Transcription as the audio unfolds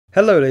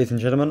Hello ladies and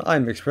gentlemen,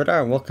 I'm Expert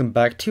and welcome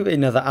back to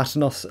another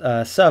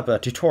Aternos server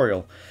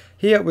tutorial.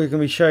 Here I'm going to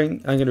be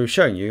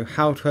showing you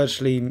how to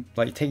actually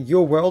take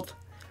your world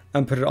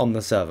and put it on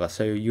the server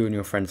so you and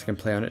your friends can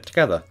play on it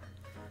together.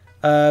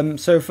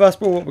 So first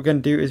of all, what we're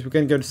going to do is we're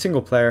going to go to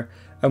single player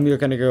and we're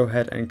going to go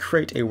ahead and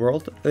create a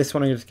world. This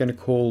one I'm just going to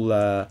call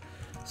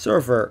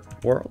server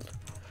world.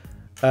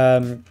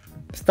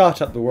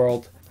 Start up the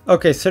world.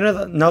 Okay, so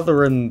now that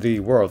we're in the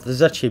world, this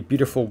is actually a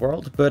beautiful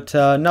world, but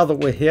now that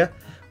we're here,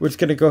 we're just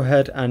going to go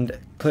ahead and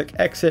click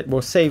exit.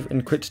 We'll save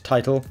and quit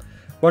title.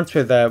 Once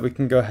we're there, we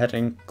can go ahead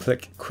and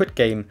click quit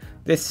game.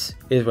 This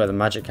is where the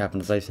magic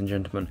happens, ladies and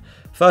gentlemen.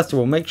 First of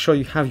all, make sure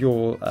you have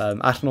your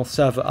Aternos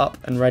server up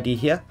and ready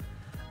here.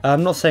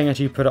 I'm not saying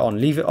actually put it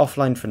on. Leave it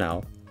offline for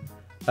now.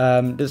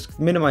 Just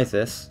minimize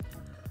this.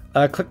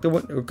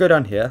 Go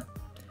down here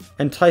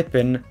and type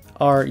in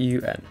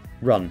RUN,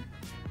 run.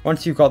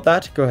 Once you've got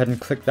that, go ahead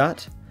and click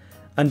that.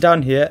 And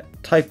down here,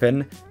 type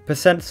in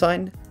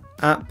 %,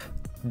 app,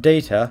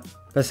 data,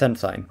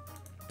 %.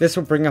 This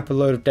will bring up a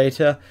load of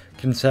data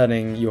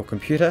concerning your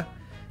computer.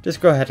 Just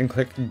go ahead and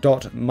click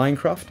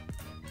 .minecraft.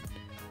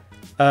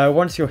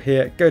 Once you're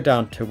here, go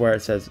down to where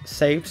it says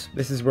saves.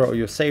 This is where all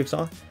your saves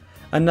are.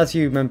 And as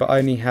you remember, I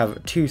only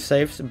have 2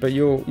 saves, but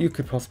you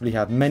could possibly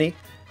have many.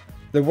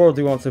 The world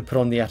we want to put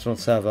on the Aternos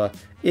server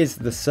is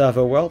the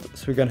server world.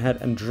 So we're going ahead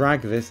and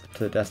drag this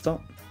to the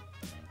desktop.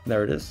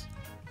 There it is.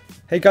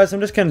 Hey guys, I'm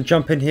just going to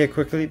jump in here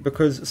quickly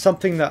because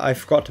something that I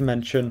forgot to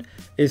mention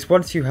is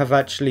once you have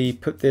actually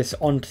put this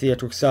onto the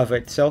actual server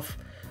itself,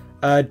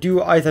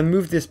 do either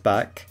move this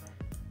back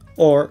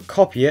or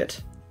copy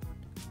it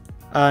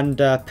and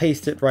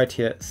paste it right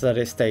here so that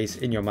it stays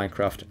in your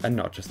Minecraft and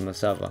not just on the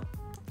server.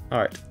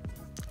 Alright,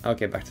 I'll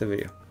get back to the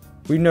video.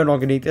 We no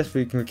longer need this, but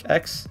we can click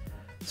X.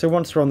 So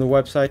once we're on the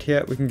website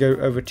here, we can go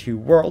over to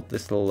world,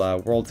 this little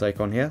worlds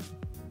icon here,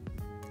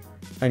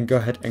 and go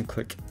ahead and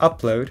click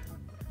upload,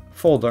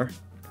 folder,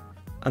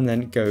 and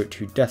then go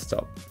to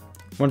desktop.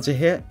 Once you're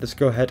here, just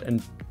go ahead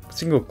and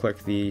single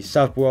click the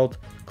server world,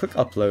 click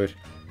upload,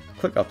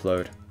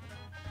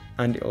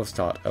 and it will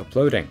start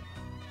uploading.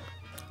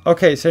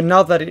 Okay, so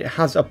now that it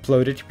has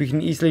uploaded, we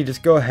can easily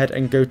just go ahead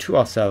and go to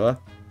our server.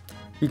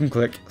 We can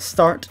click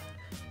start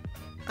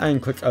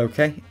and click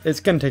OK. It's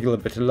going to take a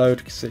little bit to load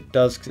because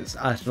it's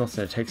Aternos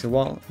and it takes a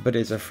while, but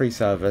it's a free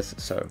service,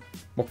 so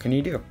what can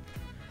you do?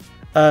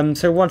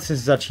 So once this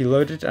is actually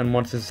loaded and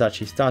once this is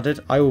actually started,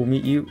 I will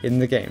meet you in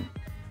the game.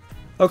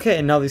 Okay,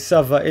 and now the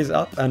server is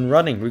up and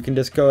running. We can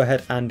just go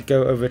ahead and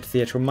go over to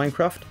the actual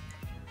Minecraft.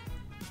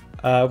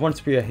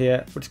 Once we are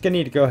here, we're just going to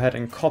need to go ahead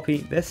and copy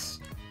this.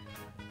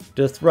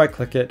 Just right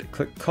click it,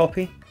 click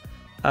copy,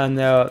 and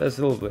there's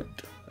a little bit.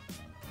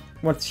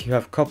 Once you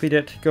have copied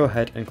it, go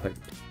ahead and click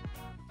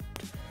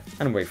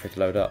and wait for it to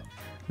load up.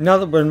 Now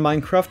that we're in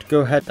Minecraft,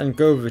 go ahead and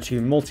go over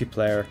to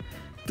multiplayer.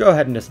 Go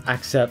ahead and just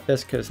accept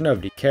this because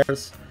nobody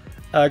cares.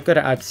 Go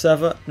to add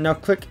server. Now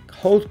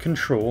hold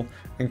control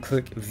and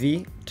click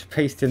V to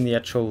paste in the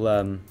actual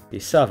the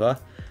server.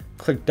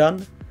 Click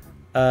done.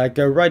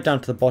 Go right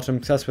down to the bottom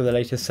because that's where the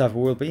latest server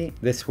will be.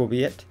 This will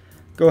be it.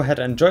 Go ahead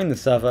and join the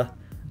server,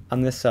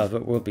 and this server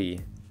will be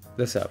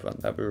the server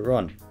that we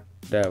run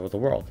there with the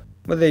world.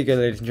 Well, there you go,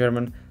 ladies and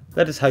gentlemen.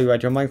 That is how you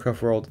add your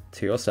Minecraft world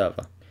to your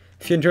server.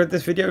 If you enjoyed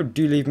this video,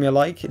 do leave me a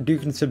like. Do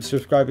consider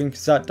subscribing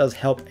because that does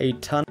help a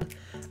ton.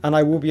 And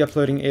I will be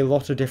uploading a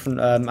lot of different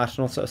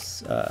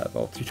Aternos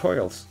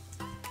tutorials.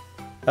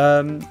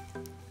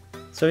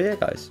 So yeah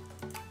guys,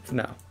 for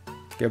now,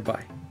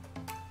 goodbye.